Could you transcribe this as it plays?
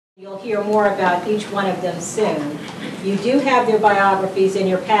You'll hear more about each one of them soon. You do have their biographies in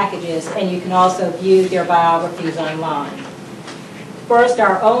your packages, and you can also view their biographies online. First,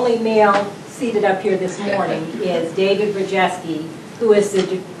 our only male seated up here this morning is David Rejeski, who is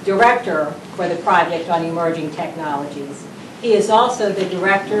the director for the Project on Emerging Technologies. He is also the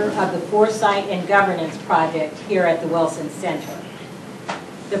director of the Foresight and Governance Project here at the Wilson Center.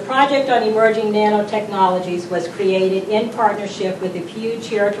 The Project on Emerging Nanotechnologies was created in partnership with the Pew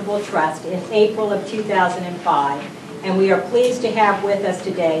Charitable Trust in April of 2005, and we are pleased to have with us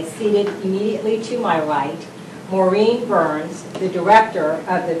today, seated immediately to my right, Maureen Byrnes, the director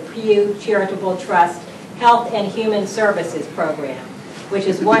of the Pew Charitable Trust Health and Human Services Program, which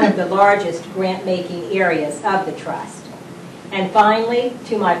is one of the largest grant-making areas of the trust. And finally,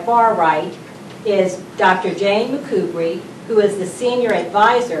 to my far right, is Dr. Jane Macoubrie, who is the Senior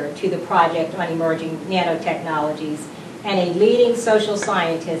Advisor to the Project on Emerging Nanotechnologies and a leading social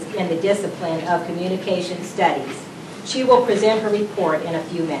scientist in the discipline of communication studies. She will present her report in a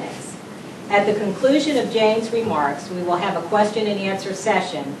few minutes. At the conclusion of Jane's remarks, we will have a question and answer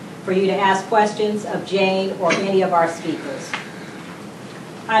session for you to ask questions of Jane or any of our speakers.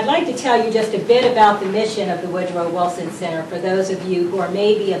 I'd like to tell you just a bit about the mission of the Woodrow Wilson Center for those of you who are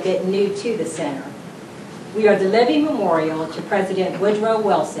maybe a bit new to the center. We are the living memorial to President Woodrow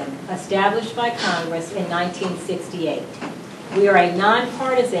Wilson, established by Congress in 1968. We are a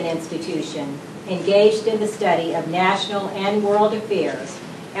nonpartisan institution engaged in the study of national and world affairs,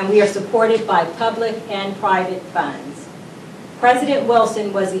 and we are supported by public and private funds. President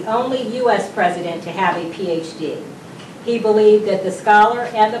Wilson was the only U.S. president to have a PhD. He believed that the scholar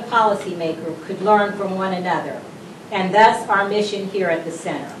and the policymaker could learn from one another, and thus our mission here at the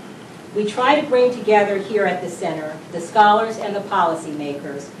center. We try to bring together here at the center the scholars and the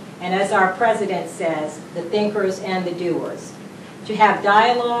policymakers, and as our president says, the thinkers and the doers, to have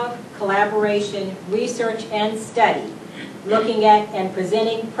dialogue, collaboration, research, and study, looking at and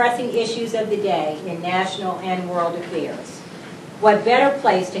presenting pressing issues of the day in national and world affairs. What better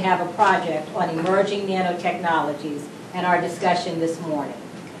place to have a project on emerging nanotechnologies and our discussion this morning.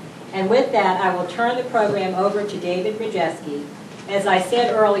 And with that, I will turn the program over to David Rejeski. As I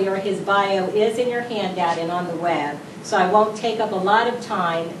said earlier, his bio is in your handout and on the web, so I won't take up a lot of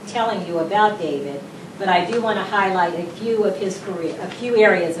time telling you about David, but I do want to highlight a few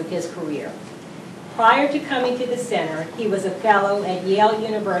areas of his career. Prior to coming to the center, he was a fellow at Yale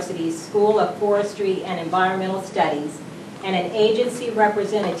University's School of Forestry and Environmental Studies and an agency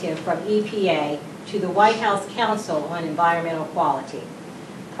representative from EPA to the White House Council on Environmental Quality.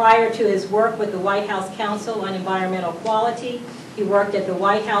 Prior to his work with the White House Council on Environmental Quality, he worked at the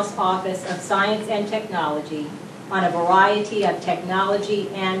White House Office of Science and Technology on a variety of technology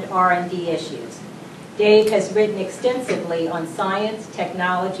and R&D issues. Dave has written extensively on science,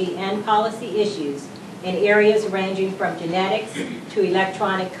 technology, and policy issues in areas ranging from genetics to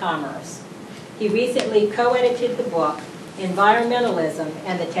electronic commerce. He recently co-edited the book, Environmentalism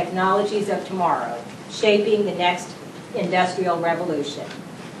and the Technologies of Tomorrow, Shaping the Next Industrial Revolution.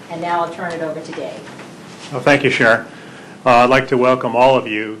 And now I'll turn it over to Dave. Well, thank you, Sharon. I'd like to welcome all of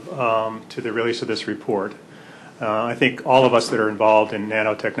you to the release of this report. I think all of us that are involved in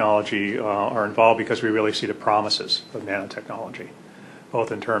nanotechnology are involved because we really see the promises of nanotechnology,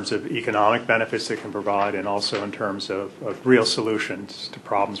 both in terms of economic benefits it can provide and also in terms of real solutions to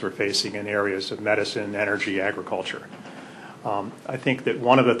problems we're facing in areas of medicine, energy, agriculture. I think that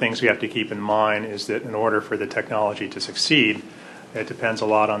one of the things we have to keep in mind is that in order for the technology to succeed, it depends a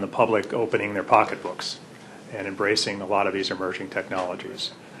lot on the public opening their pocketbooks and embracing a lot of these emerging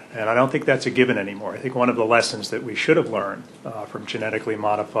technologies. And I don't think that's a given anymore. I think one of the lessons that we should have learned from genetically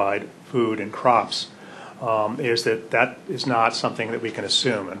modified food and crops is that that is not something that we can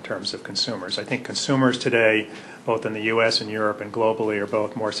assume in terms of consumers. I think consumers today, both in the US and Europe and globally, are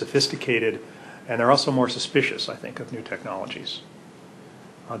both more sophisticated and they're also more suspicious, I think, of new technologies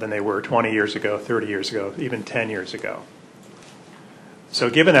than they were 20 years ago, 30 years ago, even 10 years ago. So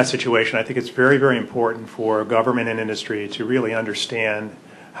given that situation, I think it's very, very important for government and industry to really understand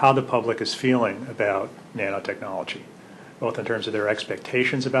how the public is feeling about nanotechnology, both in terms of their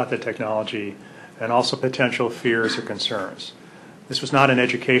expectations about the technology and also potential fears or concerns. This was not an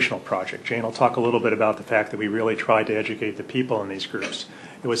educational project. Jane will talk a little bit about the fact that we really tried to educate the people in these groups.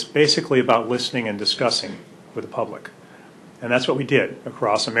 It was basically about listening and discussing with the public. And that's what we did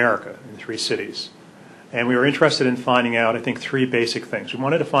across America in 3 cities. And we were interested in finding out, I think, 3 basic things. We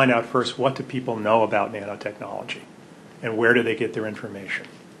wanted to find out first, what do people know about nanotechnology and where do they get their information?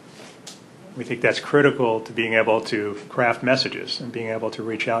 We think that's critical to being able to craft messages and being able to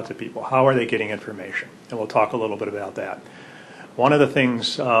reach out to people. How are they getting information? And we'll talk a little bit about that. One of the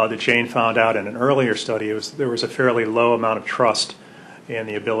things that Jane found out in an earlier study was there was a fairly low amount of trust in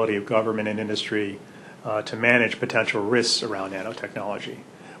the ability of government and industry to manage potential risks around nanotechnology.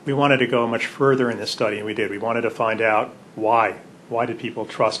 We wanted to go much further in this study, and we did. We wanted to find out why. Why did people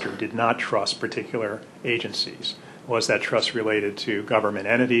trust or did not trust particular agencies? Was that trust related to government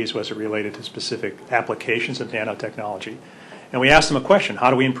entities? Was it related to specific applications of nanotechnology? And we asked them a question: how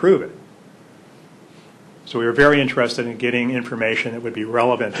do we improve it? So we were very interested in getting information that would be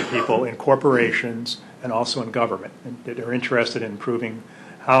relevant to people in corporations and also in government, and that are interested in improving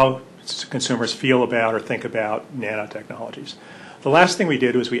how consumers feel about or think about nanotechnologies. The last thing we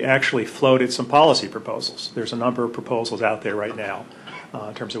did was we actually floated some policy proposals. There's a number of proposals out there right now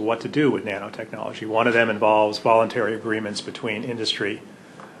in terms of what to do with nanotechnology. One of them involves voluntary agreements between industry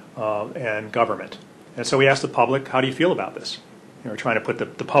and government. And so we asked the public, how do you feel about this? We're trying to put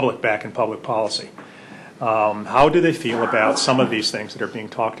the public back in public policy. How do they feel about some of these things that are being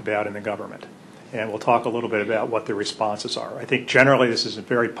talked about in the government? And we'll talk a little bit about what the responses are. I think generally this is a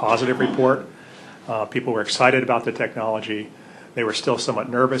very positive report. People were excited about the technology. They were still somewhat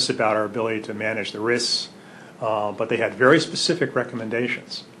nervous about our ability to manage the risks, but they had very specific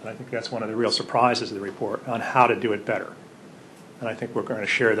recommendations. And I think that's one of the real surprises of the report on how to do it better. And I think we're going to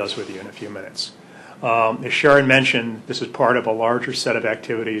share those with you in a few minutes. As Sharon mentioned, this is part of a larger set of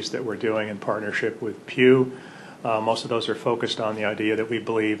activities that we're doing in partnership with Pew. Most of those are focused on the idea that we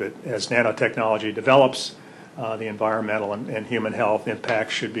believe that as nanotechnology develops, the environmental and human health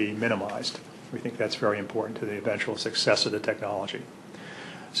impacts should be minimized. We think that's very important to the eventual success of the technology.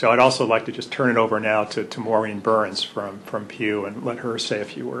 So I'd also like to just turn it over now to Maureen Byrnes from Pew and let her say a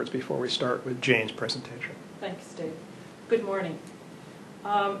few words before we start with Jane's presentation. Thanks, Dave. Good morning.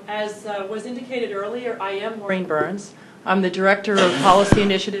 As was indicated earlier, I am Maureen Byrnes. I'm the Director of Policy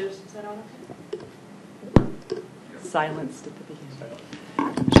Initiatives. Is that on okay? Silenced at the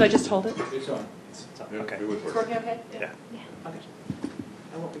beginning. Should I just hold it? It's on. Okay. It's working okay? Yeah. Okay.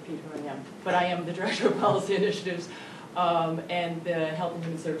 I won't repeat who I am, but I am the Director of Policy Initiatives and the Health and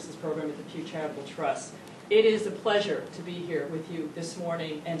Human Services Program at the Pew Charitable Trust. It is a pleasure to be here with you this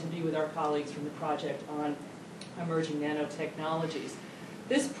morning and to be with our colleagues from the project on emerging nanotechnologies.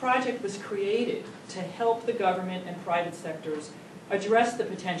 This project was created to help the government and private sectors address the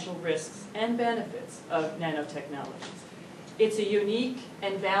potential risks and benefits of nanotechnologies. It's a unique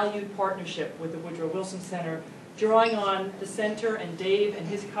and valued partnership with the Woodrow Wilson Center, drawing on the center and Dave and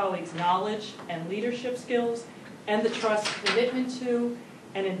his colleagues' knowledge and leadership skills and the Trust's commitment to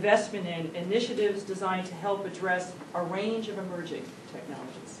and investment in initiatives designed to help address a range of emerging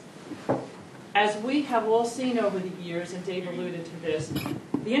technologies. As we have all seen over the years, and Dave alluded to this,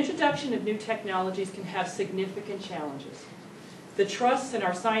 the introduction of new technologies can have significant challenges. The Trust and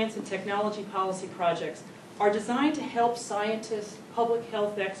our science and technology policy projects are designed to help scientists, public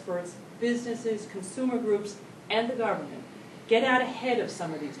health experts, businesses, consumer groups, and the government get out ahead of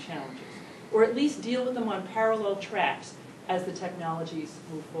some of these challenges, or at least deal with them on parallel tracks as the technologies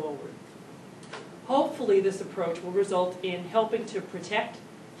move forward. Hopefully this approach will result in helping to protect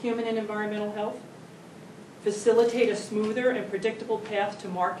human and environmental health, facilitate a smoother and predictable path to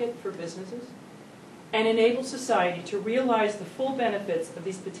market for businesses, and enable society to realize the full benefits of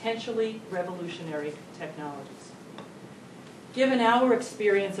these potentially revolutionary technologies. Given our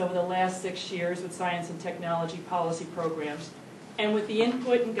experience over the last 6 years with science and technology policy programs, and with the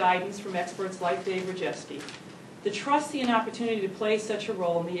input and guidance from experts like Dave Rejeski, the Trust see an opportunity to play such a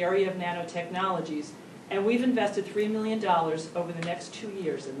role in the area of nanotechnologies, and we've invested $3 million over the next 2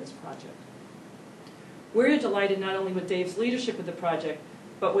 years in this project. We're delighted not only with Dave's leadership of the project,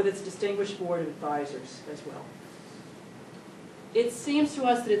 but with its distinguished board of advisors as well. It seems to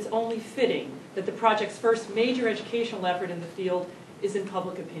us that it's only fitting that the project's first major educational effort in the field is in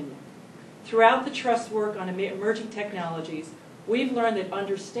public opinion. Throughout the Trust's work on emerging technologies, we've learned that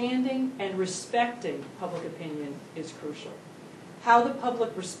understanding and respecting public opinion is crucial. How the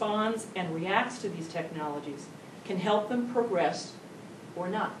public responds and reacts to these technologies can help them progress or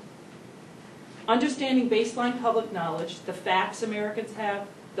not. Understanding baseline public knowledge, the facts Americans have,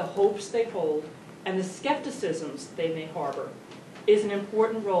 the hopes they hold, and the skepticisms they may harbor is an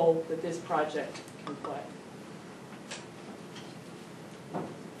important role that this project can play.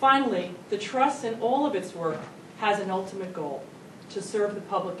 Finally, the Trust in all of its work has an ultimate goal: to serve the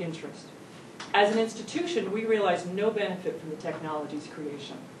public interest. As an institution, we realize no benefit from the technology's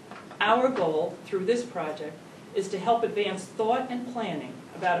creation. Our goal, through this project, is to help advance thought and planning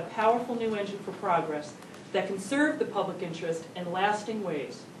about a powerful new engine for progress that can serve the public interest in lasting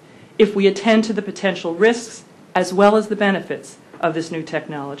ways if we attend to the potential risks as well as the benefits of this new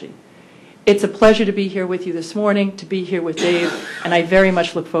technology. It's a pleasure to be here with you this morning, to be here with Dave, and I very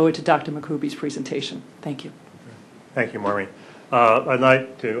much look forward to Dr. Macoubrie's presentation. Thank you. Thank you, Maureen. I'd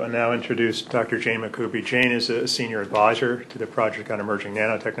like to now introduce Dr. Jane Macoubrie. Jane is a senior advisor to the Project on Emerging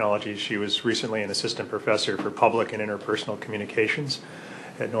Nanotechnologies. She was recently an assistant professor for public and interpersonal communications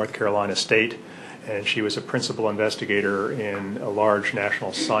at North Carolina State, and she was a principal investigator in a large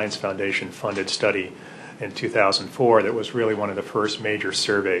National Science Foundation funded study in 2004 that was really one of the first major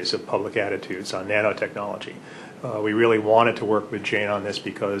surveys of public attitudes on nanotechnology. We really wanted to work with Jane on this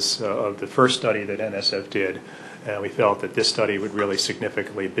because of the first study that NSF did, and we felt that this study would really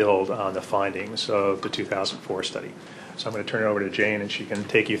significantly build on the findings of the 2004 study. So I'm going to turn it over to Jane, and she can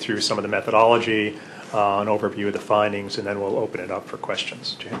take you through some of the methodology, an overview of the findings, and then we'll open it up for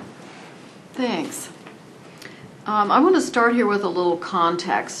questions. Jane? Thanks. I want to start here with a little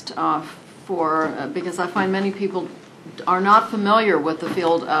context because I find many people are not familiar with the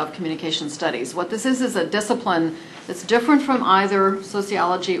field of communication studies. What this is a discipline that's different from either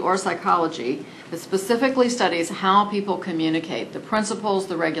sociology or psychology. It specifically studies how people communicate, the principles,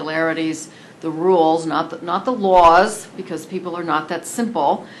 the regularities, the rules, not the laws, because people are not that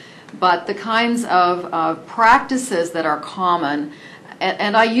simple, but the kinds of practices that are common.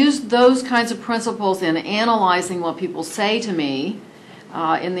 And I use those kinds of principles in analyzing what people say to me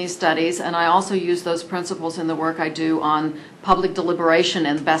in these studies, and I also use those principles in the work I do on public deliberation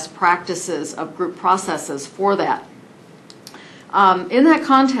and best practices of group processes for that. In that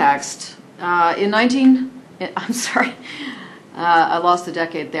context, I lost a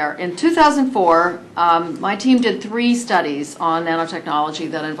decade there. In 2004, my team did 3 studies on nanotechnology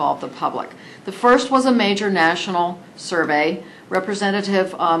that involved the public. The first was a major national survey,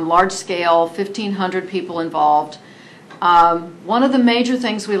 representative, large-scale, 1,500 people involved. One of the major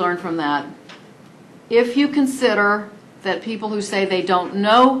things we learned from that, if you consider that people who say they don't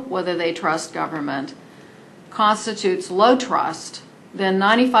know whether they trust government constitutes low trust, then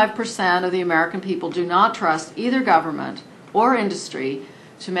 95% of the American people do not trust either government or industry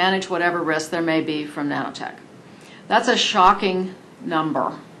to manage whatever risk there may be from nanotech. That's a shocking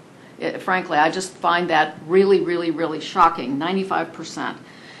number. Frankly, I just find that really, really, really shocking, 95%.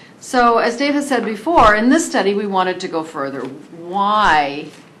 So as Dave has said before, in this study we wanted to go further. Why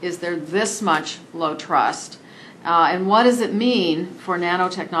is there this much low trust? And what does it mean for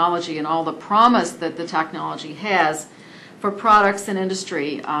nanotechnology and all the promise that the technology has for products and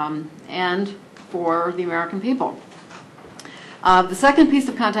industry and for the American people? The second piece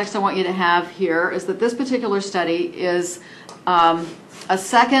of context I want you to have here is that this particular study is a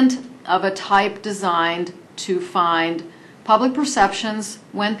second of a type designed to find public perceptions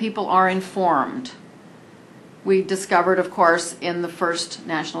when people are informed. We discovered, of course, in the first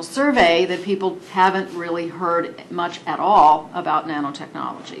national survey that people haven't really heard much at all about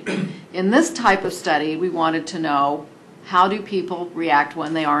nanotechnology. In this type of study, we wanted to know, how do people react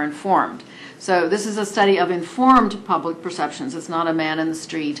when they are informed? So this is a study of informed public perceptions. It's not a man in the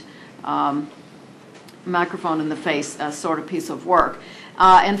street, microphone in the face sort of piece of work.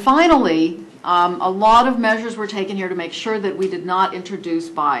 And finally, a lot of measures were taken here to make sure that we did not introduce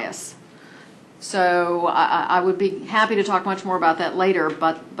bias. So I would be happy to talk much more about that later,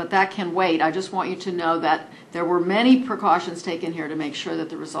 but that can wait. I just want you to know that there were many precautions taken here to make sure that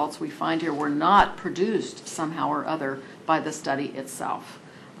the results we find here were not produced somehow or other by the study itself.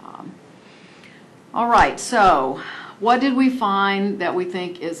 All right, so what did we find that we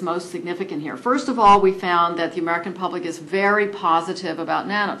think is most significant here? First of all, we found that the American public is very positive about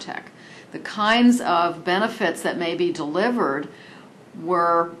nanotech. The kinds of benefits that may be delivered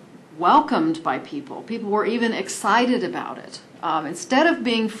were welcomed by people. People were even excited about it. Instead of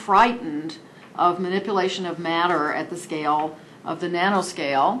being frightened of manipulation of matter at the scale of the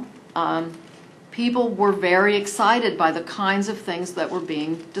nanoscale, people were very excited by the kinds of things that were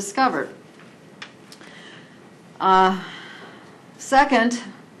being discovered. Second,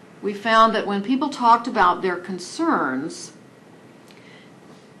 we found that when people talked about their concerns,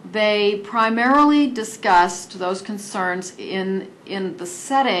 they primarily discussed those concerns in the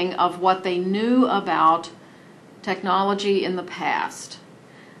setting of what they knew about technology in the past.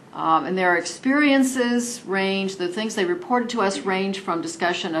 And their experiences range, the things they reported to us range from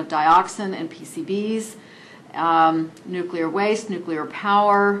discussion of dioxin and PCBs, nuclear waste, nuclear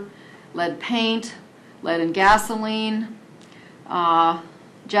power, lead paint, lead in gasoline,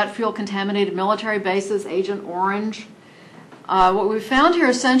 jet fuel contaminated military bases, Agent Orange. What we found here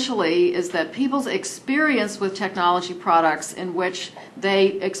essentially is that people's experience with technology products in which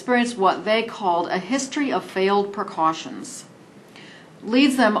they experienced what they called a history of failed precautions.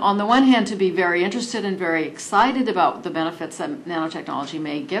 leads them, on the one hand, to be very interested and very excited about the benefits that nanotechnology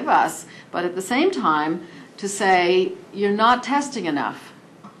may give us, but at the same time, to say, you're not testing enough.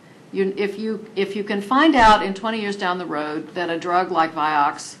 If you can find out in 20 years down the road that a drug like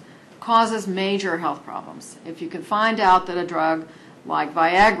Vioxx causes major health problems, if you can find out that a drug like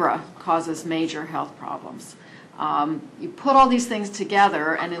Viagra causes major health problems, you put all these things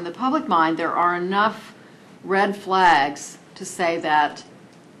together, and in the public mind, there are enough red flags to say that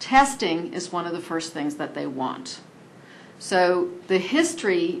testing is one of the first things that they want. So the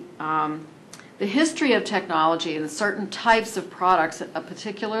history of technology and certain types of products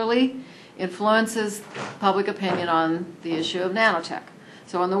particularly influences public opinion on the issue of nanotech.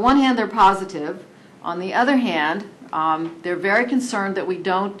 So on the one hand, they're positive. On the other hand, they're very concerned that we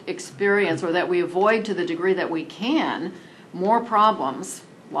don't experience, or that we avoid to the degree that we can, more problems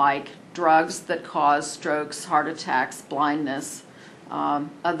like drugs that cause strokes, heart attacks, blindness,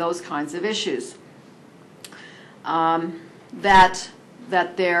 those kinds of issues. That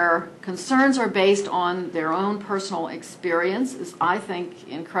their concerns are based on their own personal experience is, I think,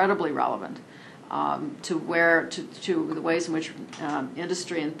 incredibly relevant to the ways in which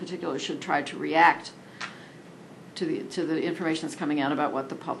industry in particular should try to react to the information that's coming out about what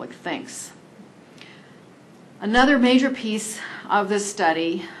the public thinks. Another major piece of this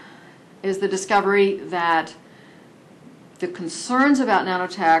study is the discovery that the concerns about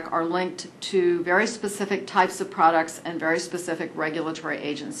nanotech are linked to very specific types of products and very specific regulatory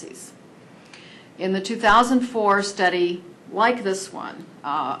agencies. In the 2004 study, like this one,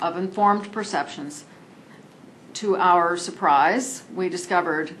 of Informed Perceptions, to our surprise, we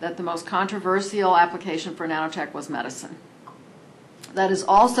discovered that the most controversial application for nanotech was medicine. That is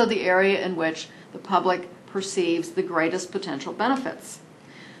also the area in which the public perceives the greatest potential benefits.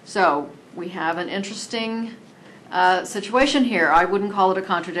 So we have an interesting situation here. I wouldn't call it a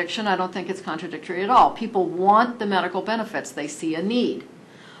contradiction. I don't think it's contradictory at all. People want the medical benefits. They see a need.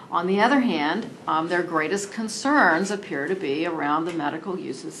 On the other hand, their greatest concerns appear to be around the medical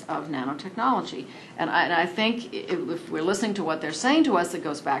uses of nanotechnology. And I think if we're listening to what they're saying to us, it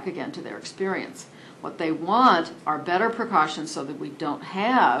goes back again to their experience. What they want are better precautions so that we don't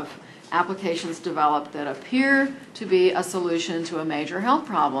have applications developed that appear to be a solution to a major health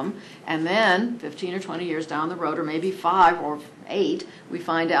problem, and then 15 or 20 years down the road, or maybe 5 or 8, we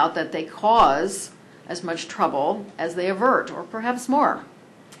find out that they cause as much trouble as they avert, or perhaps more.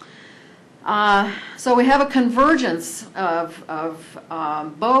 So we have a convergence of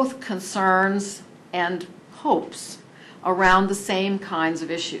both concerns and hopes around the same kinds of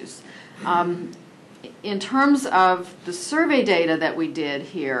issues. In terms of the survey data that we did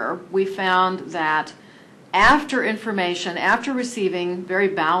here, we found that after receiving very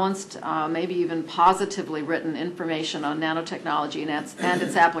balanced, maybe even positively written information on nanotechnology and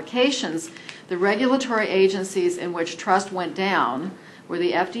its applications, the regulatory agencies in which trust went down were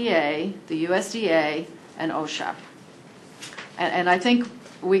the FDA, the USDA, and OSHA. And I think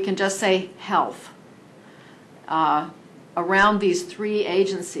we can just say health. Around these 3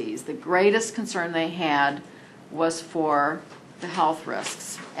 agencies, the greatest concern they had was for the health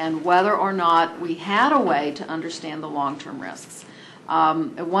risks and whether or not we had a way to understand the long-term risks.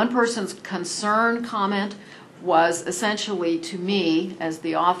 One person's concern comment was essentially to me, as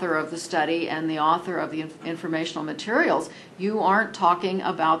the author of the study and the author of the informational materials, you aren't talking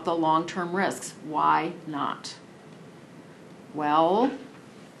about the long-term risks. Why not? Well,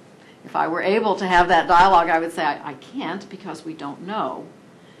 if I were able to have that dialogue, I would say I can't because we don't know.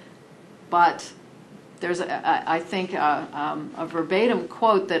 But there's, I think, a verbatim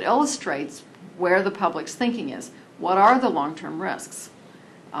quote that illustrates where the public's thinking is. What are the long-term risks?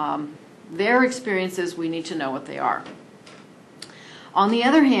 Their experiences, we need to know what they are. On the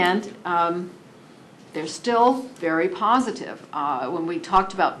other hand, they're still very positive. When we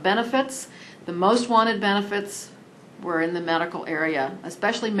talked about benefits, the most wanted benefits were in the medical area,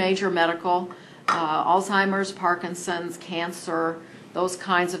 especially major medical, Alzheimer's, Parkinson's, cancer, those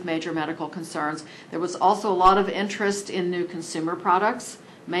kinds of major medical concerns. There was also a lot of interest in new consumer products.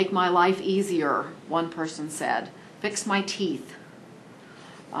 Make my life easier, one person said. Fix my teeth.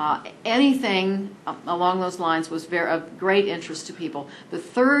 Anything along those lines was of great interest to people. The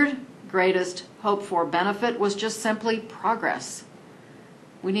third greatest hope for benefit was just simply progress.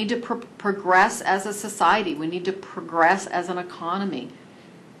 We need to progress as a society. We need to progress as an economy.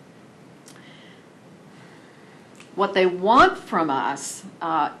 What they want from us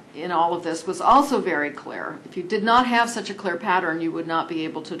in all of this was also very clear. If you did not have such a clear pattern, you would not be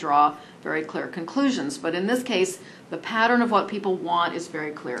able to draw very clear conclusions. But in this case, the pattern of what people want is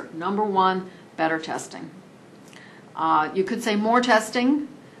very clear. Number one, better testing. You could say more testing.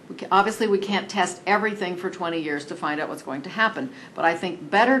 Obviously, we can't test everything for 20 years to find out what's going to happen. But I think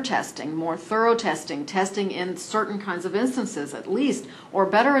better testing, more thorough testing, testing in certain kinds of instances at least, or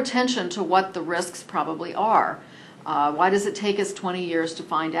better attention to what the risks probably are. Why does it take us 20 years to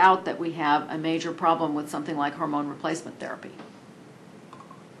find out that we have a major problem with something like hormone replacement therapy?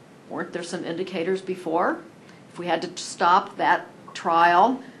 Weren't there some indicators before? If we had to stop that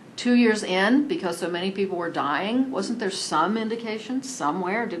trial 2 years in because so many people were dying, wasn't there some indication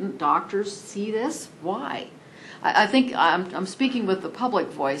somewhere? Didn't doctors see this? Why? I think I'm speaking with the public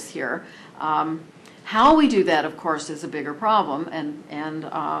voice here. How we do that, of course, is a bigger problem, and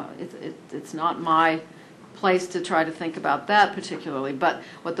it's not my place to try to think about that particularly. But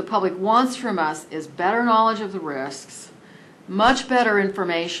what the public wants from us is better knowledge of the risks, much better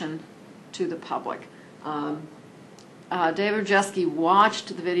information to the public. David Rejeski watched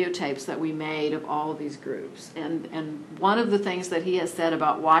the videotapes that we made of all of these groups, and one of the things that he has said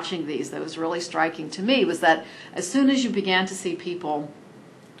about watching these that was really striking to me was that as soon as you began to see people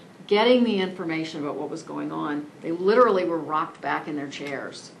getting the information about what was going on, they literally were rocked back in their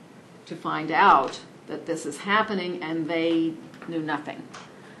chairs to find out that this is happening, and they knew nothing.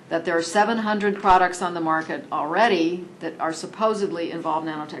 That there are 700 products on the market already that are supposedly involved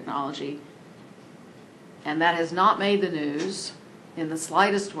nanotechnology, and that has not made the news in the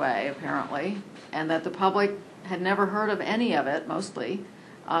slightest way, apparently, and that the public had never heard of any of it, mostly,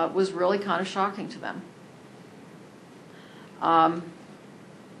 was really kind of shocking to them.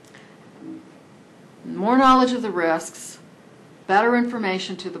 More knowledge of the risks, better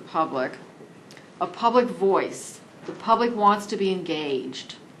information to the public, a public voice. The public wants to be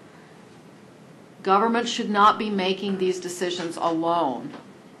engaged. Government should not be making these decisions alone,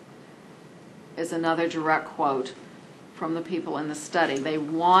 is another direct quote from the people in the study. They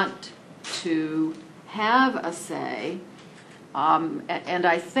want to have a say, and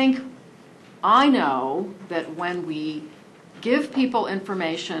I know that when we give people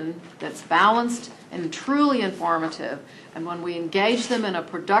information that's balanced and truly informative, and when we engage them in a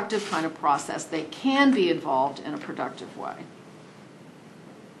productive kind of process, they can be involved in a productive way.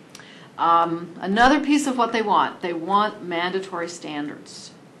 Another piece of what they want mandatory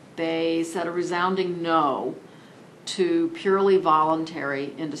standards. They said a resounding no to purely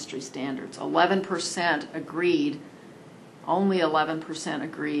voluntary industry standards. 11% agreed, only 11%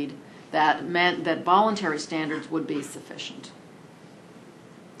 agreed that meant that voluntary standards would be sufficient.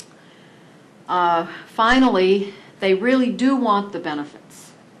 Finally, they really do want the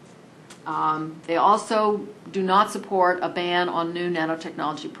benefits. They also do not support a ban on new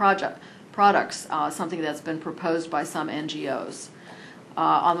nanotechnology products, something that's been proposed by some NGOs.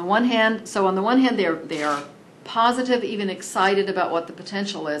 On the one hand, they are positive, even excited about what the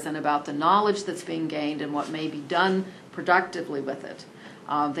potential is and about the knowledge that's being gained and what may be done productively with it.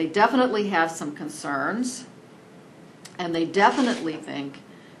 They definitely have some concerns, and they definitely think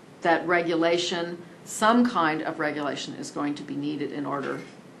that regulation, some kind of regulation, is going to be needed in order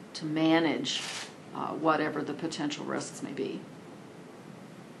to manage whatever the potential risks may be.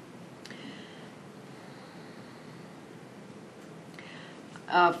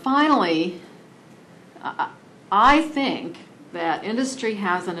 Finally, I think that industry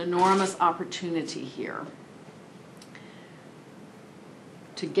has an enormous opportunity here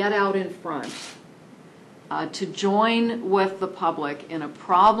to get out in front, to join with the public in a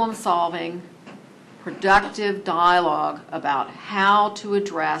problem-solving, productive dialogue about how to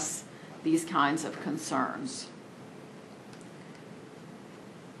address these kinds of concerns.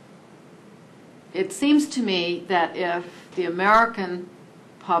 It seems to me that if the American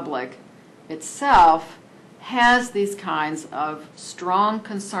public itself has these kinds of strong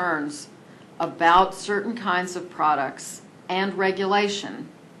concerns about certain kinds of products and regulation,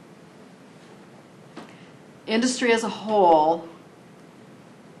 industry as a whole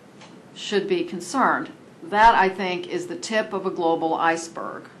should be concerned. That, I think, is the tip of a global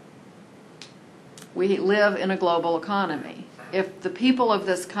iceberg. We live in a global economy. If the people of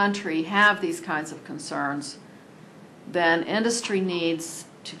this country have these kinds of concerns, then industry needs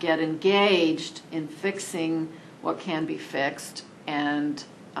to get engaged in fixing what can be fixed and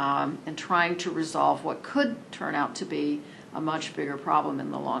trying to resolve what could turn out to be a much bigger problem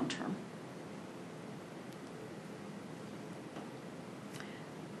in the long term.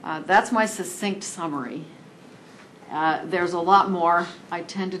 That's my succinct summary. There's a lot more. I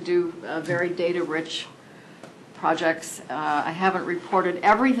tend to do very data-rich projects. I haven't reported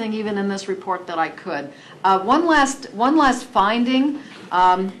everything, even in this report, that I could. One last finding.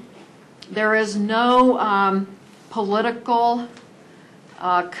 There is no political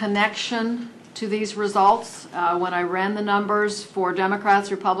connection to these results. When I ran the numbers for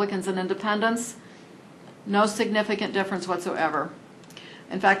Democrats, Republicans, and Independents, no significant difference whatsoever.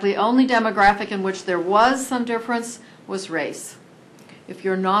 In fact, the only demographic in which there was some difference was race. If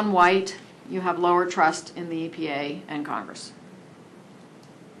you're non-white, you have lower trust in the EPA and Congress.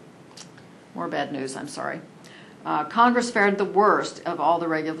 More bad news, I'm sorry. Congress fared the worst of all the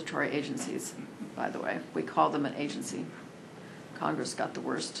regulatory agencies, by the way. We call them an agency. Congress got the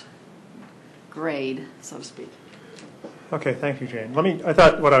worst grade, so to speak. Okay, thank you, Jane. I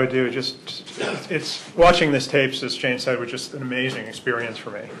thought what I would do is it's watching this tape, as Jane said, was just an amazing experience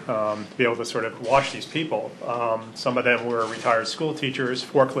for me, to be able to sort of watch these people. Some of them were retired school teachers,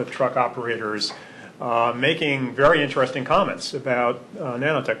 forklift truck operators, making very interesting comments about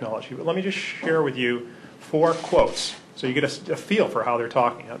nanotechnology. But let me just share with you 4 quotes so you get a feel for how they're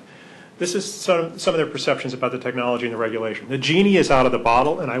talking. This is some of their perceptions about the technology and the regulation. The genie is out of the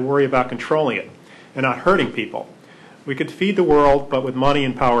bottle, and I worry about controlling it and not hurting people. We could feed the world, but with money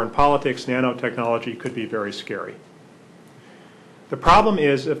and power and politics, nanotechnology could be very scary. The problem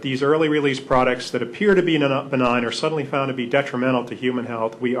is if these early release products that appear to be benign are suddenly found to be detrimental to human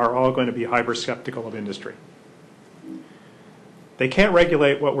health, we are all going to be hyper-skeptical of industry. They can't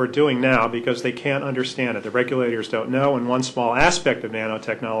regulate what we're doing now because they can't understand it. The regulators don't know, and one small aspect of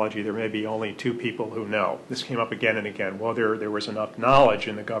nanotechnology, there may be only 2 people who know. This came up again and again. Well, there was enough knowledge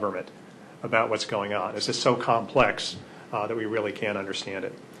in the government about what's going on. It's just so complex that we really can't understand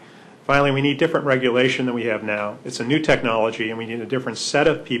it. Finally, we need different regulation than we have now. It's a new technology, and we need a different set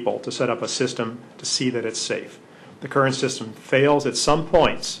of people to set up a system to see that it's safe. The current system fails at some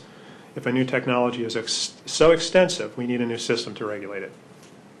points. If a new technology is so extensive, we need a new system to regulate it.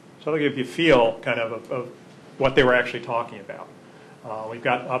 So that'll give you a feel kind of what they were actually talking about. We've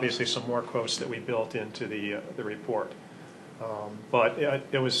got obviously some more quotes that we built into the report. But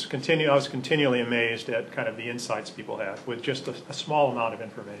I was continually amazed at kind of the insights people had with just a small amount of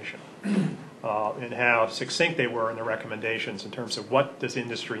information and how succinct they were in the recommendations in terms of what does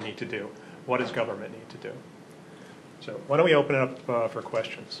industry need to do, what does government need to do. So why don't we open it up for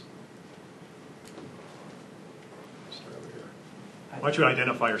questions? Start over here. Why don't you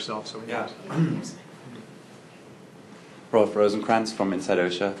identify yourself so we know? Rolf Rosenkrantz from Inside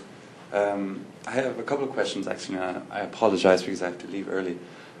OSHA. I have a couple of questions, actually. I apologize because I have to leave early.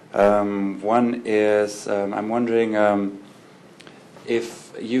 One is, I'm wondering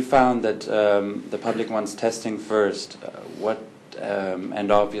if you found that the public wants testing first,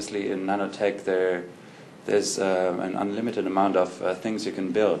 and obviously in nanotech there's an unlimited amount of things you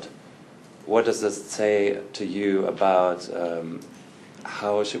can build. What does this say to you about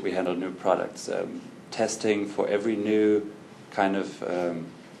how should we handle new products? Testing for every new kind of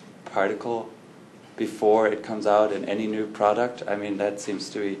particle before it comes out in any new product? I mean, that seems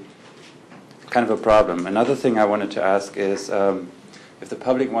to be kind of a problem. Another thing I wanted to ask is if the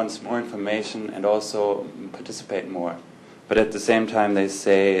public wants more information and also participate more, but at the same time they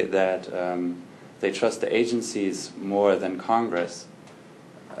say that they trust the agencies more than Congress,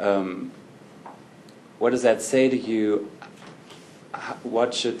 what does that say to you?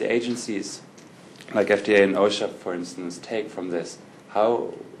 What should the agencies, like FDA and OSHA, for instance, take from this?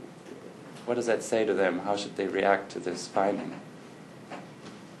 What does that say to them? How should they react to this finding?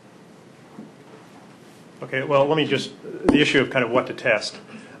 Okay, well, let me just, the issue of kind of what to test.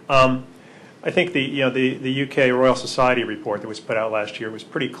 I think the UK Royal Society report that was put out last year was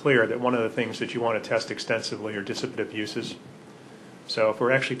pretty clear that one of the things that you want to test extensively are dissipative uses. So if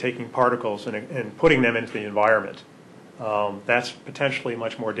we're actually taking particles and putting them into the environment, that's potentially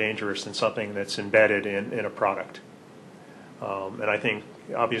much more dangerous than something that's embedded in a product. And I think,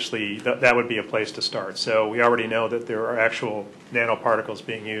 obviously, that would be a place to start. So we already know that there are actual nanoparticles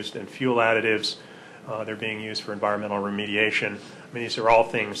being used in fuel additives. They're being used for environmental remediation. I mean, these are all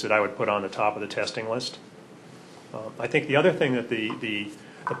things that I would put on the top of the testing list. I think the other thing that the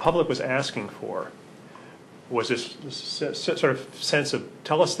public was asking for was this sort of sense of,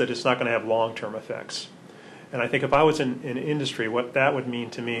 tell us that it's not going to have long-term effects. And I think if I was in industry, what that would mean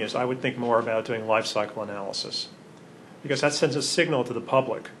to me is I would think more about doing life cycle analysis. Because that sends a signal to the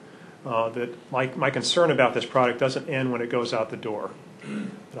public that my concern about this product doesn't end when it goes out the door.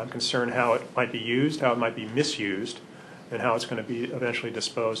 And I'm concerned how it might be used, how it might be misused, and how it's going to be eventually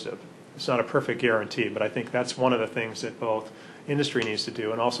disposed of. It's not a perfect guarantee, but I think that's one of the things that both industry needs to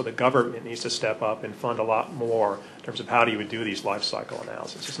do and also the government needs to step up and fund a lot more in terms of how do you do these life cycle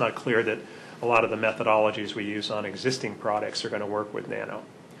analysis. It's not clear that a lot of the methodologies we use on existing products are going to work with nano.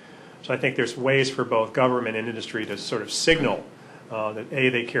 So I think there's ways for both government and industry to sort of signal that A,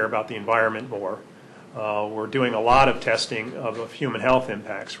 they care about the environment more, We're doing a lot of testing of human health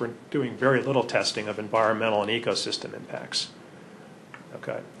impacts. We're doing very little testing of environmental and ecosystem impacts.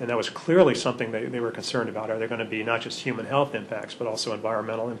 Okay, and that was clearly something they were concerned about. Are there going to be not just human health impacts, but also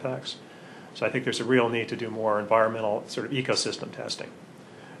environmental impacts? So I think there's a real need to do more environmental sort of ecosystem testing.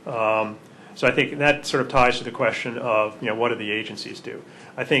 So I think that sort of ties to the question of, what do the agencies do?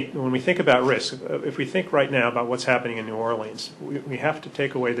 I think when we think about risk, if we think right now about what's happening in New Orleans, we have to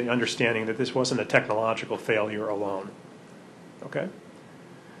take away the understanding that this wasn't a technological failure alone. Okay?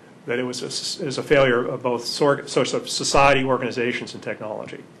 That it was a failure of both sorts of society, organizations, and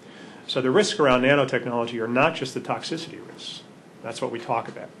technology. So the risks around nanotechnology are not just the toxicity risks. That's what we talk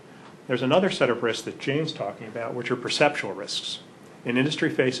about. There's another set of risks that Jane's talking about, which are perceptual risks. And industry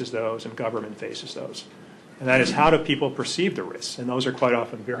faces those, and government faces those. And that is, how do people perceive the risks? And those are quite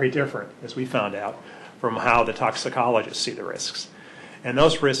often very different, as we found out, from how the toxicologists see the risks. And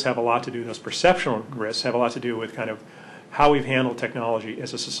those risks have a lot to do, those perceptual risks have a lot to do with kind of how we've handled technology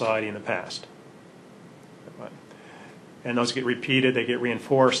as a society in the past. And those get repeated, they get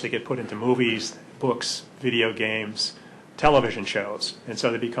reinforced, they get put into movies, books, video games, television shows. And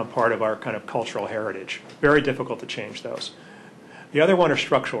so they become part of our kind of cultural heritage. Very difficult to change those. The other one are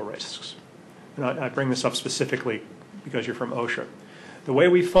structural risks. And I bring this up specifically because you're from OSHA. The way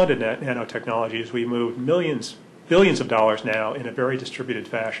we funded nanotechnology is we moved billions of dollars now in a very distributed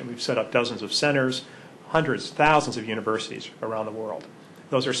fashion. We've set up dozens of centers, hundreds, thousands of universities around the world.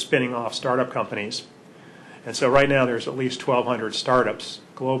 Those are spinning off startup companies. And so right now there's at least 1,200 startups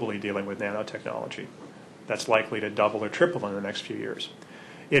globally dealing with nanotechnology. That's likely to double or triple in the next few years.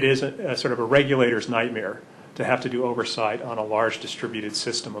 It is a sort of a regulator's nightmare to have to do oversight on a large distributed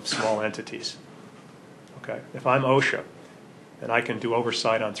system of small entities. Okay, if I'm OSHA and I can do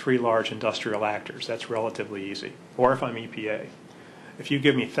oversight on 3 large industrial actors, that's relatively easy. Or if I'm EPA, if you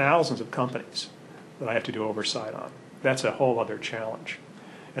give me thousands of companies that I have to do oversight on, that's a whole other challenge.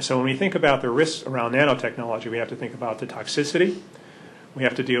 And so when we think about the risks around nanotechnology, we have to think about the toxicity. We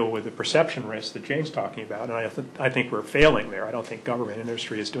have to deal with the perception risks that Jane's talking about, and I think we're failing there. I don't think government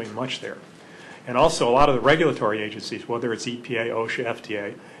industry is doing much there. And also, a lot of the regulatory agencies, whether it's EPA, OSHA,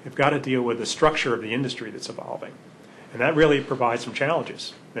 FDA, have got to deal with the structure of the industry that's evolving. And that really provides some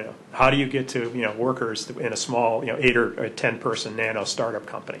challenges. How do you get to workers in a small 8 or 10 person nano startup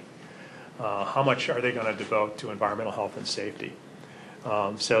company? How much are they going to devote to environmental health and safety?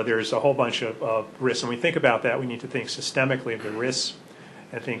 So there's a whole bunch of risks. And when we think about that, we need to think systemically of the risks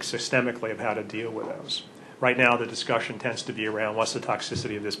and think systemically of how to deal with those. Right now, the discussion tends to be around what's the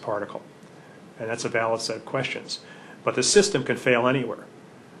toxicity of this particle. And that's a valid set of questions. But the system can fail anywhere.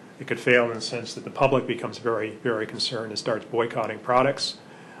 It could fail in the sense that the public becomes very, very concerned and starts boycotting products.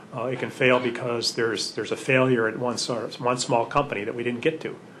 It can fail because there's a failure at one small company that we didn't get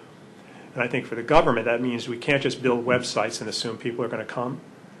to. And I think for the government, that means we can't just build websites and assume people are going to come.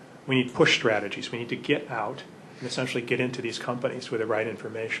 We need push strategies. We need to get out and essentially get into these companies with the right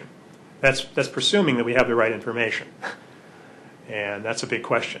information. That's presuming that we have the right information. And that's a big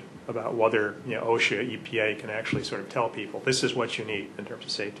question about whether OSHA, EPA can actually sort of tell people this is what you need in terms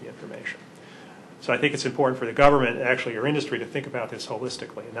of safety information. So I think it's important for the government and actually your industry to think about this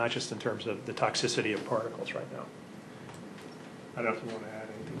holistically, and not just in terms of the toxicity of particles right now. I don't know if you want to add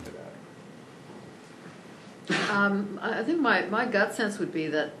anything to that. I think my gut sense would be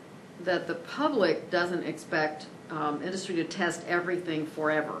that the public doesn't expect industry to test everything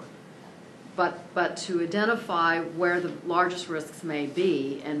forever. But to identify where the largest risks may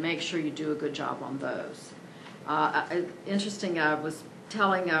be and make sure you do a good job on those. Interesting, I was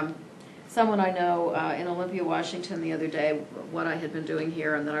telling someone I know in Olympia, Washington the other day what I had been doing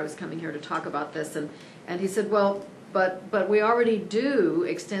here and that I was coming here to talk about this. And he said, well, but we already do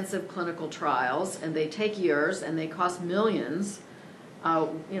extensive clinical trials and they take years and they cost millions.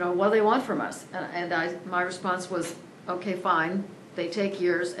 What do they want from us? And my response was, okay, fine. They take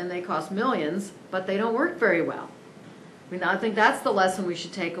years and they cost millions, but they don't work very well. I mean, I think that's the lesson we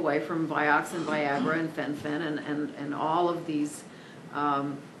should take away from Vioxx and Viagra and Fen-Phen and all of these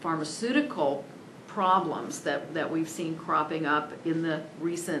pharmaceutical problems that we've seen cropping up in the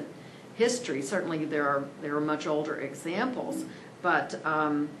recent history. Certainly there are much older examples, but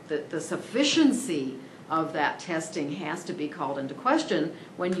the sufficiency of that testing has to be called into question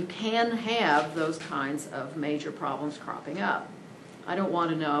when you can have those kinds of major problems cropping up. I don't want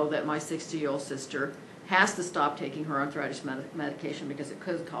to know that my 60-year-old sister has to stop taking her arthritis medication because it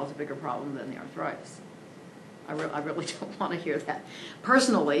could cause a bigger problem than the arthritis. I really don't want to hear that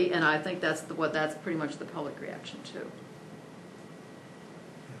personally, and I think that's pretty much the public reaction too.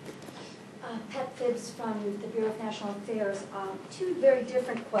 Pat Phibbs from the Bureau of National Affairs. Two very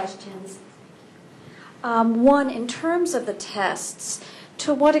different questions. One, in terms of the tests,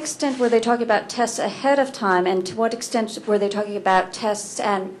 to what extent were they talking about tests ahead of time, and to what extent were they talking about tests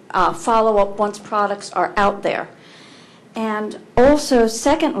and follow-up once products are out there? And also,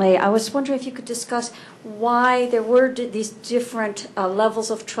 secondly, I was wondering if you could discuss why there were these different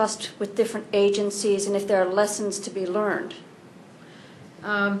levels of trust with different agencies, and if there are lessons to be learned.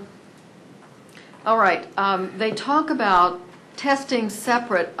 All right. They talk about testing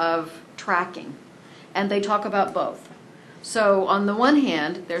separate of tracking, and they talk about both. So on the one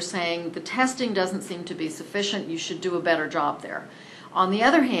hand, they're saying the testing doesn't seem to be sufficient. You should do a better job there. On the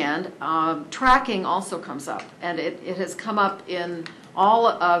other hand, tracking also comes up, and it has come up in all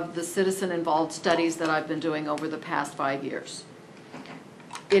of the citizen-involved studies that I've been doing over the past 5 years.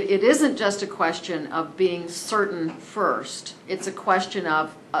 It isn't just a question of being certain first. It's a question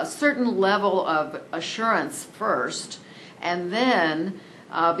of a certain level of assurance first, and then,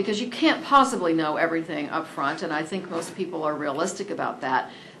 because you can't possibly know everything up front, and I think most people are realistic about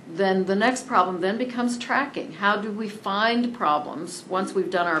that, then the next problem then becomes tracking. How do we find problems once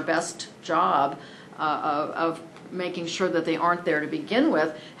we've done our best job of making sure that they aren't there to begin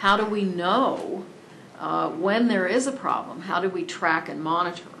with? How do we know when there is a problem? How do we track and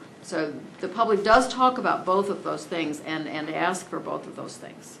monitor? So the public does talk about both of those things and ask for both of those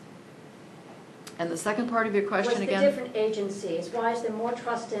things. And the second part of your question again? The different agencies. Why is there more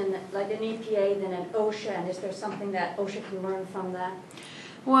trust in like an EPA than an OSHA, and is there something that OSHA can learn from that?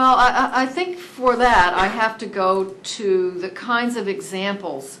 Well, I think for that I have to go to the kinds of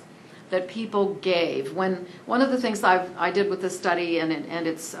examples that people gave. When one of the things I did with this study and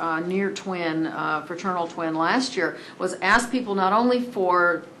its near twin, fraternal twin last year, was ask people not only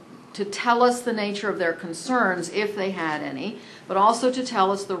to tell us the nature of their concerns, if they had any, but also to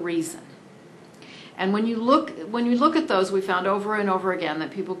tell us the reason. And when you look at those, we found over and over again that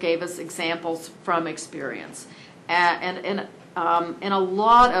people gave us examples from experience, and a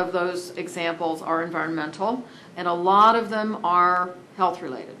lot of those examples are environmental, and a lot of them are health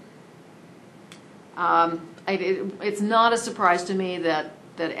related. It's not a surprise to me that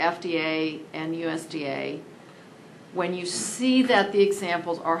FDA and USDA, when you see that the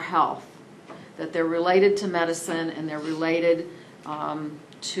examples are health, that they're related to medicine and they're related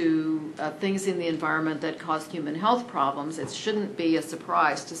to things in the environment that cause human health problems, it shouldn't be a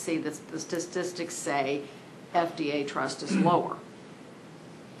surprise to see that the statistics say FDA trust is lower.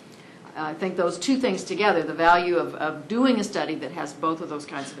 I think those two things together, the value of doing a study that has both of those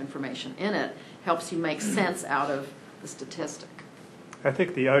kinds of information in it, helps you make sense out of the statistic. I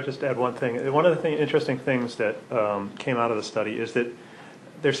think I would just add one thing. One of the interesting things that came out of the study is that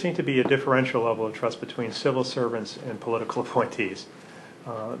there seemed to be a differential level of trust between civil servants and political appointees.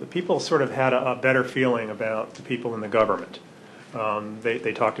 The people sort of had a better feeling about the people in the government.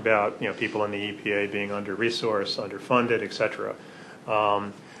 They talked about people in the EPA being under-resourced, underfunded, etc.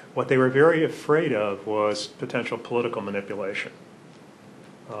 What they were very afraid of was potential political manipulation.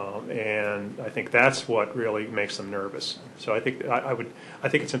 And I think that's what really makes them nervous. So I think I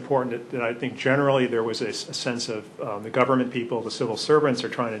think it's important that I think generally there was a sense of the government people, the civil servants are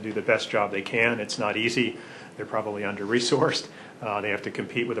trying to do the best job they can. It's not easy. They're probably under-resourced. They have to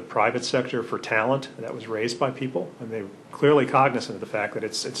compete with the private sector for talent. That was raised by people, and they're clearly cognizant of the fact that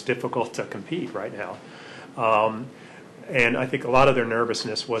it's difficult to compete right now. And I think a lot of their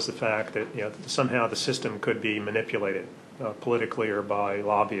nervousness was the fact that somehow the system could be manipulated politically or by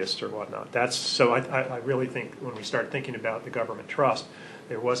lobbyists or whatnot. So I really think when we start thinking about the government trust,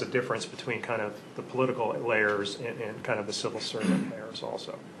 there was a difference between kind of the political layers and kind of the civil servant layers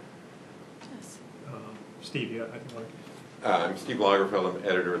also. Yes. Steve, I think. I'm Steve Lagerfeld. I'm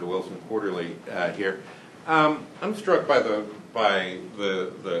editor of the Wilson Quarterly here. I'm struck by the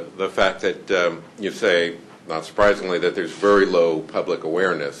fact that you say, not surprisingly, that there's very low public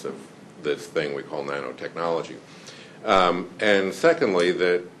awareness of this thing we call nanotechnology. And secondly,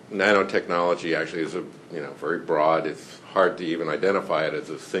 that nanotechnology actually is very broad. It's hard to even identify it as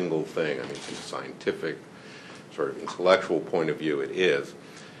a single thing. I mean, from a scientific, sort of intellectual point of view, it is.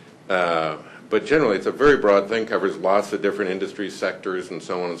 But generally, it's a very broad thing, covers lots of different industry sectors and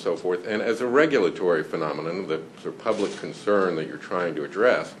so on and so forth. And as a regulatory phenomenon, the sort of public concern that you're trying to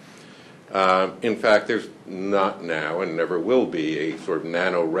address, in fact, there's not now and never will be a sort of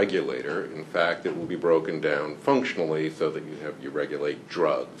nano-regulator. In fact, it will be broken down functionally so that you regulate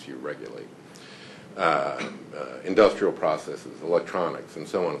drugs, you regulate industrial processes, electronics, and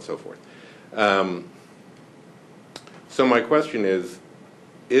so on and so forth. So my question is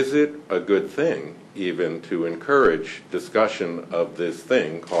it a good thing even to encourage discussion of this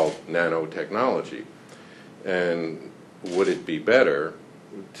thing called nanotechnology? And would it be better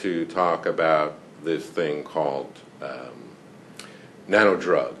to talk about this thing called nano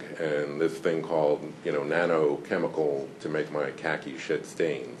drug and this thing called, nano chemical to make my khaki shed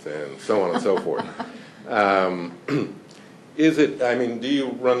stains and so on and so forth. Do you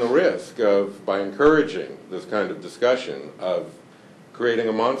run the risk of, by encouraging this kind of discussion, of creating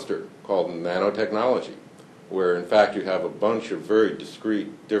a monster called nanotechnology, where in fact you have a bunch of very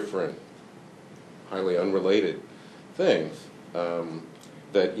discrete, different, highly unrelated things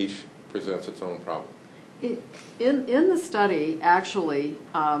that each presents its own problem? In the study, actually,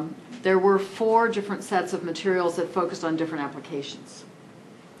 there were 4 different sets of materials that focused on different applications.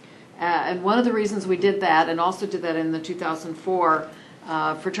 And one of the reasons we did that, and also did that in the 2004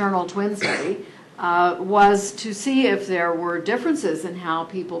 fraternal twin study, was to see if there were differences in how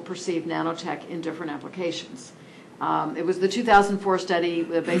people perceive nanotech in different applications. It was the 2004 study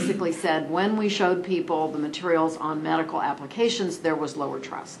that basically said when we showed people the materials on medical applications, there was lower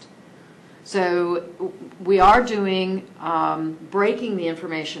trust. So we are doing, breaking the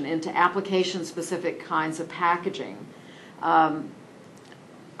information into application-specific kinds of packaging.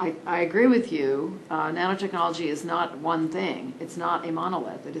 I agree with you. Nanotechnology is not one thing. It's not a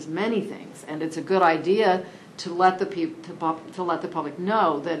monolith. It is many things, and it's a good idea to let the public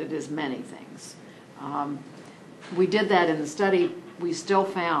know that it is many things. We did that in the study. We still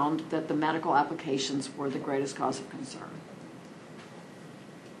found that the medical applications were the greatest cause of concern.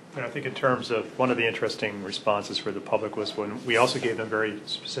 And I think in terms of one of the interesting responses for the public was when we also gave them very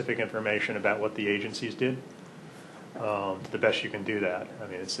specific information about what the agencies did. The best you can do that. I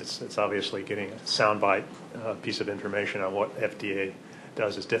mean, it's obviously getting a soundbite piece of information on what FDA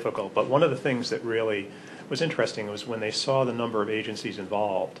does is difficult. But one of the things that really was interesting was when they saw the number of agencies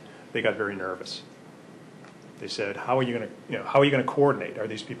involved, they got very nervous. They said, how are you going to coordinate? Are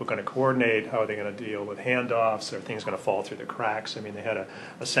these people going to coordinate? How are they going to deal with handoffs? Are things going to fall through the cracks? I mean, they had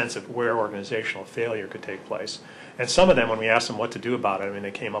a sense of where organizational failure could take place. And some of them, when we asked them what to do about it, I mean,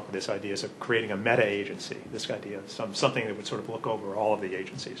 they came up with this idea of creating a meta-agency, this idea of something that would sort of look over all of the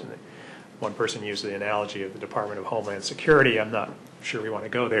agencies. And one person used the analogy of the Department of Homeland Security. I'm not sure we want to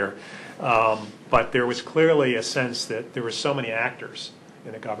go there. But there was clearly a sense that there were so many actors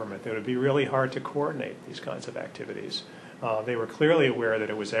in the government that it would be really hard to coordinate these kinds of activities. They were clearly aware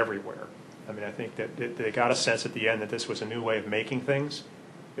that it was everywhere. I mean, I think that they got a sense at the end that this was a new way of making things.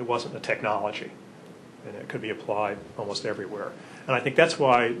 It wasn't a technology, and it could be applied almost everywhere. And I think that's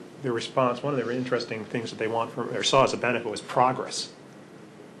why the response, one of the interesting things that they want from, or saw as a benefit, was progress.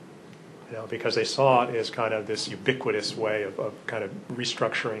 Because they saw it as kind of this ubiquitous way of kind of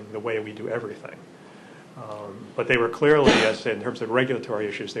restructuring the way we do everything. But they were clearly, as I said, in terms of regulatory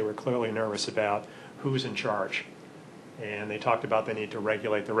issues, they were clearly nervous about who's in charge. And they talked about the need to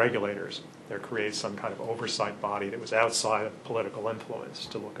regulate the regulators. There create some kind of oversight body that was outside of political influence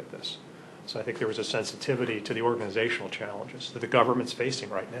to look at this. So I think there was a sensitivity to the organizational challenges that the government's facing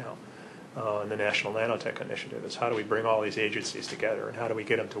right now in the National Nanotech Initiative. Is how do we bring all these agencies together and how do we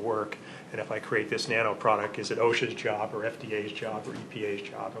get them to work? And if I create this nano product, is it OSHA's job or FDA's job or EPA's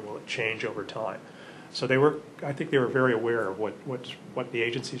job, and will it change over time? So I think they were very aware of what the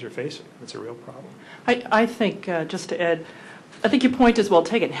agencies are facing. It's a real problem. I think, just to add, I think your point is well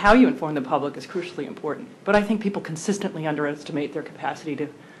taken. How you inform the public is crucially important. But I think people consistently underestimate their capacity to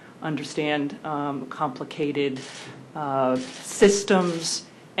understand complicated systems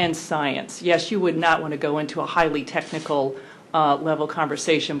and science. Yes, you would not want to go into a highly technical level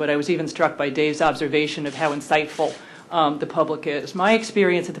conversation, but I was even struck by Dave's observation of how insightful the public is. My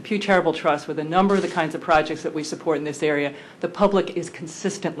experience at the Pew Charitable Trust with a number of the kinds of projects that we support in this area, the public is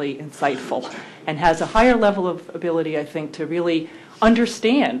consistently insightful and has a higher level of ability, I think, to really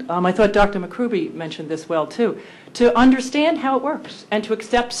understand. I thought Dr. Macoubrie mentioned this well, too, to understand how it works and to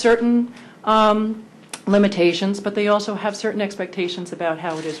accept certain limitations, but they also have certain expectations about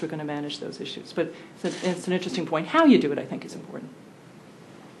how it is we're going to manage those issues. But it's an interesting point. How you do it, I think, is important.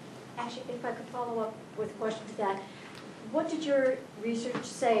 Actually, if I could follow up with a question to that. What did your research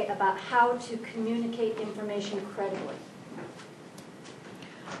say about how to communicate information credibly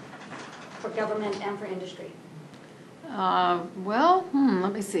for government and for industry?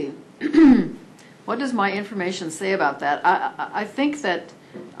 Let me see. What does my information say about that? I think that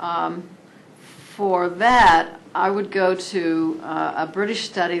for that, I would go to a British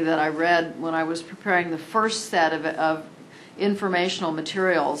study that I read when I was preparing the first set of informational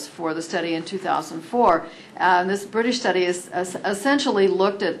materials for the study in 2004. This British study is essentially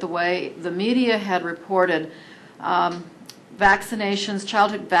looked at the way the media had reported vaccinations,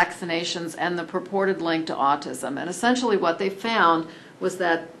 childhood vaccinations, and the purported link to autism. And essentially what they found was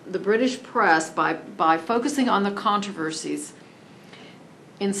that the British press, by focusing on the controversies,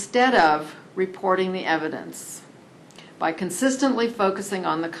 instead of reporting the evidence. By consistently focusing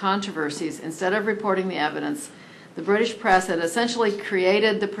on the controversies instead of reporting the evidence, the British press had essentially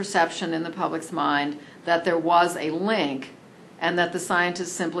created the perception in the public's mind that there was a link and that the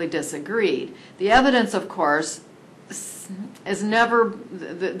scientists simply disagreed. The evidence, of course, is never,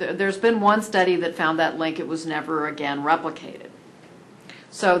 there's been one study that found that link. It was never again replicated.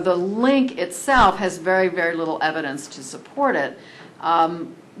 So the link itself has very, very little evidence to support it.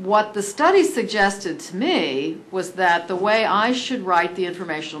 What the study suggested to me was that the way I should write the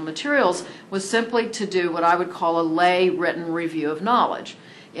informational materials was simply to do what I would call a lay written review of knowledge.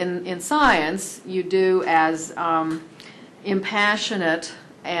 In science, you do as impassionate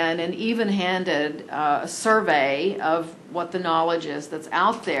and an even-handed survey of what the knowledge is that's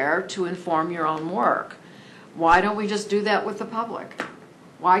out there to inform your own work. Why don't we just do that with the public?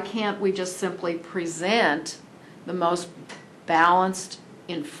 Why can't we just simply present the most balanced,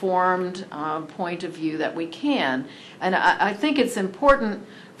 informed point of view that we can? And I think it's important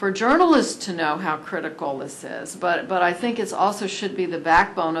for journalists to know how critical this is, but I think it also should be the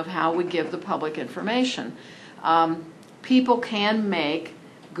backbone of how we give the public information. People can make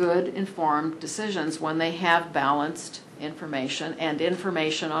good, informed decisions when they have balanced information and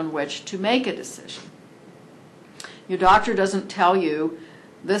information on which to make a decision. Your doctor doesn't tell you,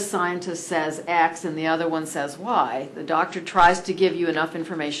 this scientist says X and the other one says Y. The doctor tries to give you enough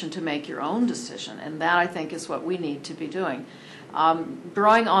information to make your own decision, and that, I think, is what we need to be doing.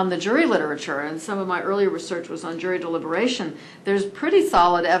 Drawing on the jury literature, and some of my earlier research was on jury deliberation, there's pretty